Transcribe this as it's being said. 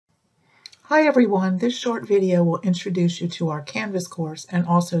Hi everyone, this short video will introduce you to our Canvas course and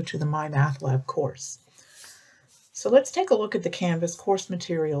also to the My Math Lab course. So let's take a look at the Canvas course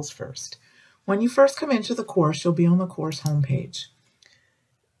materials first. When you first come into the course, you'll be on the course homepage.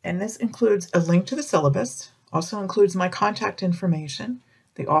 And this includes a link to the syllabus, also includes my contact information,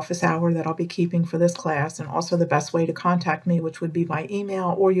 the office hour that I'll be keeping for this class, and also the best way to contact me, which would be by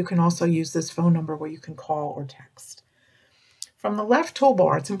email, or you can also use this phone number where you can call or text. From the left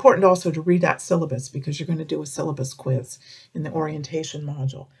toolbar, it's important also to read that syllabus because you're going to do a syllabus quiz in the orientation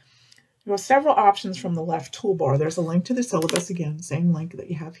module. There are several options from the left toolbar. There's a link to the syllabus, again, same link that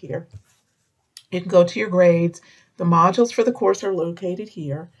you have here. You can go to your grades. The modules for the course are located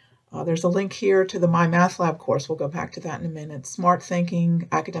here. There's a link here to the My Math Lab course. We'll go back to that in a minute. Smart Thinking,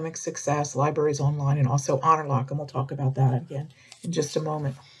 Academic Success, Libraries Online, and also Honor Lock, and we'll talk about that again in just a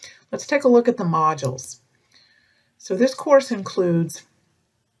moment. Let's take a look at the modules. So this course includes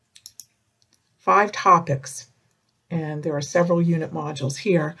 5 topics, and there are several unit modules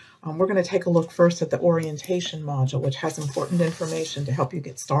here. We're going to take a look first at the orientation module, which has important information to help you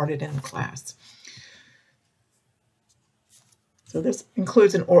get started in the class. So this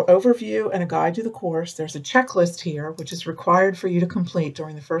includes an overview and a guide to the course. There's a checklist here, which is required for you to complete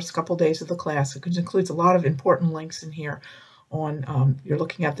during the first couple days of the class. It includes a lot of important links in here. You're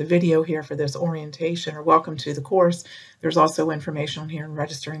looking at the video here for this orientation or welcome to the course. There's also information on here in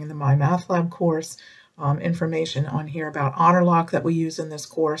registering in the My Math Lab course, information on here about Honor Lock that we use in this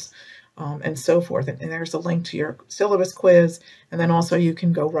course, and so forth. And there's a link to your syllabus quiz, and then also you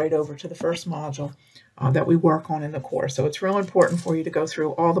can go right over to the first module that we work on in the course. So it's real important for you to go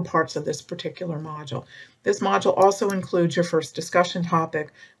through all the parts of this particular module. This module also includes your first discussion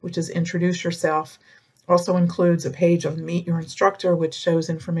topic, which is introduce yourself. Also includes a page of Meet Your Instructor, which shows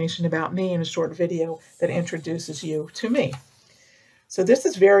information about me, and a short video that introduces you to me. So this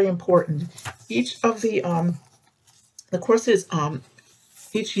is very important. Each of the courses,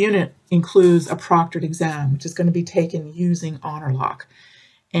 each unit includes a proctored exam, which is going to be taken using Honor Lock.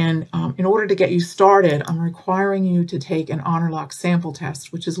 And in order to get you started, I'm requiring you to take an Honor Lock sample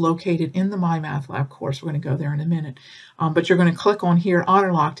test, which is located in the My Math Lab course. We're going to go there in a minute. But you're going to click on here,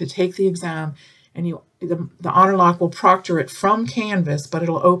 Honor Lock, to take the exam. And the Honor Lock will proctor it from Canvas, but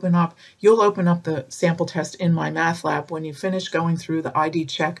you'll open up the sample test in My Math Lab. When you finish going through the ID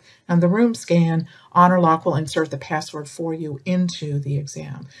check and the room scan, Honor Lock will insert the password for you into the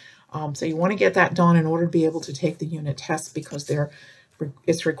exam. So you want to get that done in order to be able to take the unit tests, because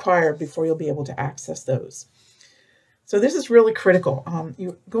it's required before you'll be able to access those. So this is really critical.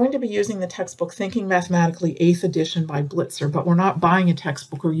 You're going to be using the textbook Thinking Mathematically 8th edition by Blitzer, but we're not buying a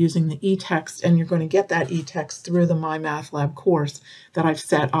textbook. We're using the e-text, and you're going to get that e-text through the My Math Lab course that I've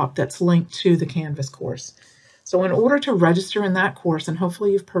set up that's linked to the Canvas course. So in order to register in that course, and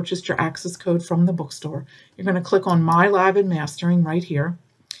hopefully you've purchased your access code from the bookstore, you're going to click on My Lab and Mastering right here.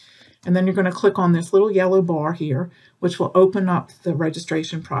 And then you're going to click on this little yellow bar here, which will open up the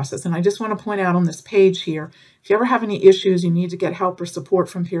registration process. And I just want to point out on this page here, if you ever have any issues, you need to get help or support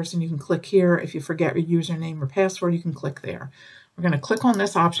from Pearson, you can click here. If you forget your username or password, you can click there. We're going to click on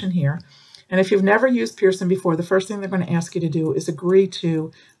this option here. And if you've never used Pearson before, the first thing they're going to ask you to do is agree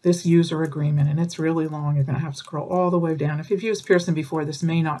to this user agreement. And it's really long. You're going to have to scroll all the way down. If you've used Pearson before, this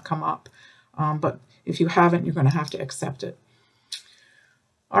may not come up. But if you haven't, you're going to have to accept it.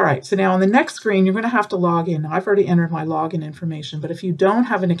 All right, so now on the next screen, you're going to have to log in. Now, I've already entered my login information, but if you don't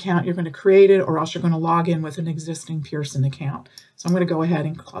have an account, you're going to create it, or else you're going to log in with an existing Pearson account. So I'm going to go ahead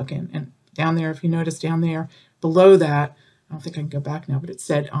and plug in. And down there, if you notice down there, below that, I don't think I can go back now, but it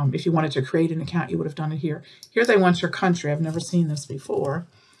said if you wanted to create an account, you would have done it here. Here they want your country. I've never seen this before.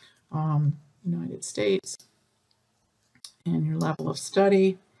 United States, and your level of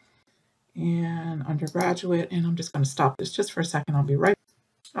study, and undergraduate. And I'm just going to stop this just for a second. I'll be right back.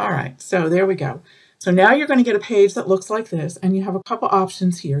 All right, so there we go. So now you're going to get a page that looks like this, and you have a couple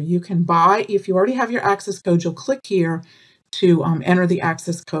options here. You can buy, if you already have your access code, you'll click here to enter the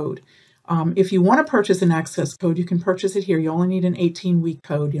access code. If you want to purchase an access code, you can purchase it here. You only need an 18-week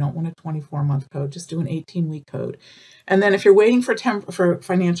code. You don't want a 24-month code. Just do an 18-week code. And then if you're waiting for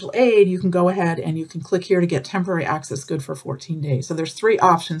financial aid, you can go ahead and you can click here to get temporary access good for 14 days. So there's 3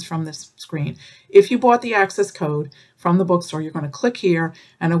 options from this screen. If you bought the access code from the bookstore, you're going to click here,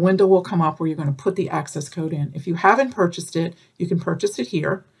 and a window will come up where you're going to put the access code in. If you haven't purchased it, you can purchase it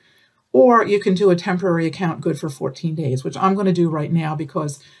here, or you can do a temporary account good for 14 days, which I'm going to do right now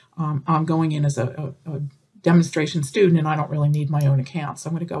because I'm going in as a demonstration student and I don't really need my own account. So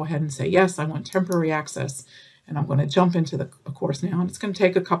I'm going to go ahead and say, yes, I want temporary access, and I'm going to jump into the course now. And it's going to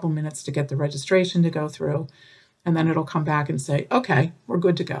take a couple minutes to get the registration to go through, and then it'll come back and say, okay, we're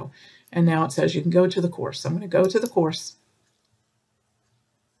good to go. And now it says you can go to the course. So I'm going to go to the course.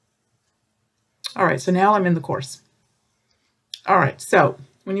 All right, so now I'm in the course. All right, so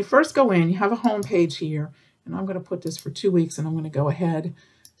when you first go in, you have a home page here, and I'm going to put this for 2 weeks, and I'm going to go ahead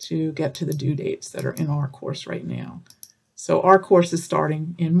to get to the due dates that are in our course right now. So our course is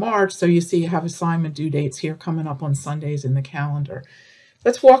starting in March, so you see you have assignment due dates here coming up on Sundays in the calendar.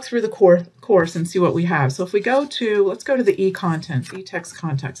 Let's walk through the course and see what we have. So if we go to, let's go to the e-content, e-text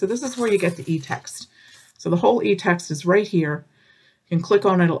content. So this is where you get the e-text. So the whole e-text is right here. You can click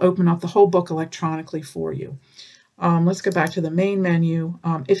on it, it'll open up the whole book electronically for you. Let's go back to the main menu.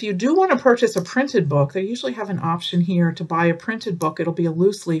 If you do want to purchase a printed book, they usually have an option here to buy a printed book. It'll be a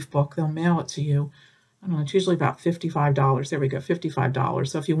loose leaf book. They'll mail it to you. I don't know, it's usually about $55. There we go, $55.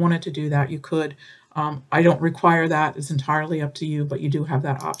 So if you wanted to do that, you could. I don't require that. It's entirely up to you, but you do have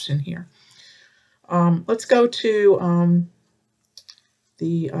that option here. Let's go to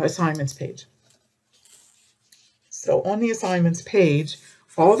the assignments page. So on the assignments page,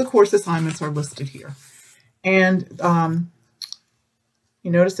 all the course assignments are listed here. And you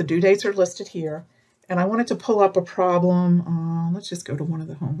notice the due dates are listed here. And I wanted to pull up a problem. Let's just go to one of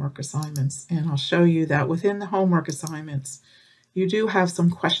the homework assignments. And I'll show you that within the homework assignments, you do have some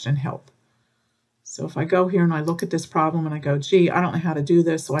question help. So if I go here and I look at this problem and I go, gee, I don't know how to do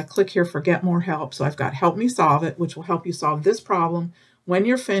this. So I click here for Get More Help. So I've got Help Me Solve It, which will help you solve this problem. When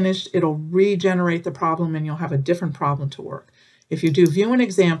you're finished, it'll regenerate the problem and you'll have a different problem to work. If you do View an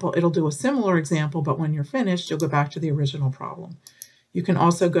Example, it'll do a similar example, but when you're finished, you'll go back to the original problem. You can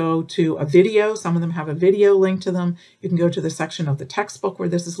also go to a video. Some of them have a video link to them. You can go to the section of the textbook where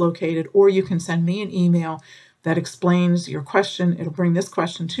this is located, or you can send me an email that explains your question. It'll bring this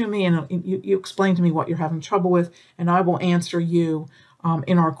question to me, and you explain to me what you're having trouble with, and I will answer you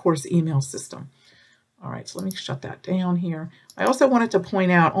in our course email system. All right, so let me shut that down here. I also wanted to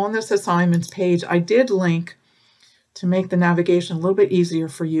point out on this assignments page, I did link to make the navigation a little bit easier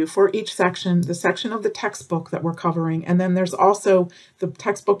for you for each section, the section of the textbook that we're covering, and then there's also, the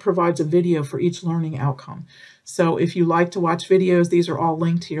textbook provides a video for each learning outcome. So if you like to watch videos, these are all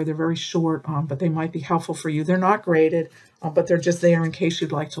linked here. They're very short, but they might be helpful for you. They're not graded, but they're just there in case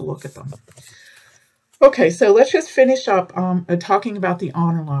you'd like to look at them. Okay, so let's just finish up talking about the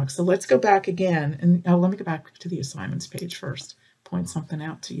honor log. So let's go back again, and let me go back to the assignments page first, point something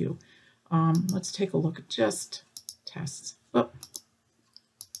out to you. Let's take a look at just tests. Oh.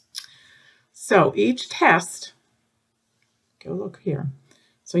 So each test, go look here.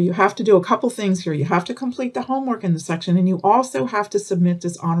 So you have to do a couple things here. You have to complete the homework in the section, and you also have to submit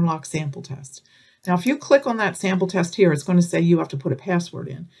this honor log sample test. Now, if you click on that sample test here, it's going to say you have to put a password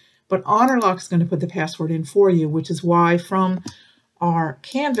in. But HonorLock is going to put the password in for you, which is why from our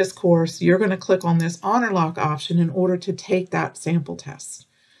Canvas course, you're going to click on this HonorLock option in order to take that sample test.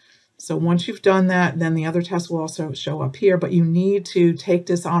 So once you've done that, then the other test will also show up here, but you need to take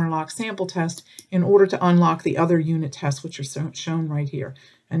this HonorLock sample test in order to unlock the other unit tests, which are shown right here.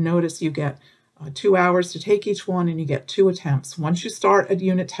 And notice you get 2 hours to take each one, and you get 2 attempts. Once you start a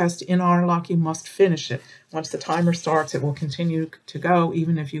unit test in HonorLock, you must finish it. Once the timer starts, it will continue to go,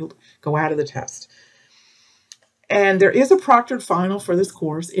 even if you go out of the test. And there is a proctored final for this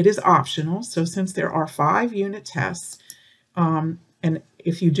course. It is optional. So since there are 5 unit tests, and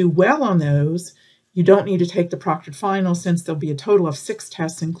if you do well on those, you don't need to take the proctored final. Since there'll be a total of 6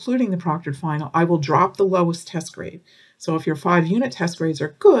 tests, including the proctored final, I will drop the lowest test grade. So if your 5 unit test grades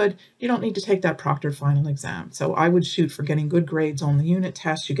are good, you don't need to take that proctored final exam. So I would shoot for getting good grades on the unit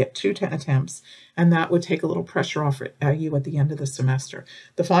test. You get 2 attempts, and that would take a little pressure off you at the end of the semester.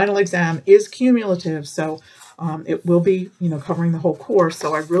 The final exam is cumulative, so it will be, covering the whole course.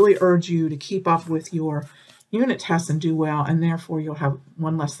 So I really urge you to keep up with your unit tests and do well, and therefore you'll have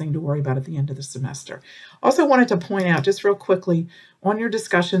one less thing to worry about at the end of the semester. Also wanted to point out just real quickly on your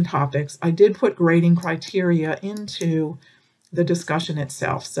discussion topics, I did put grading criteria into the discussion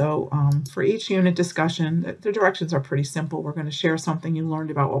itself. So for each unit discussion, the directions are pretty simple. We're going to share something you learned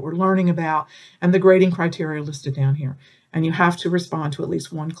about what we're learning about, and the grading criteria are listed down here. And you have to respond to at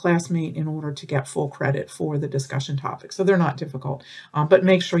least 1 classmate in order to get full credit for the discussion topic. So they're not difficult, but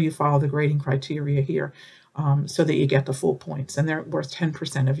make sure you follow the grading criteria here. So that you get the full points, and they're worth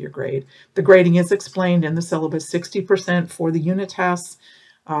 10% of your grade. The grading is explained in the syllabus: 60% for the unit tests,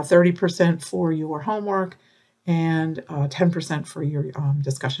 30% for your homework, and 10% for your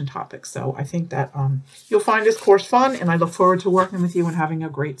discussion topics. So I think that you'll find this course fun, and I look forward to working with you and having a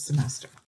great semester.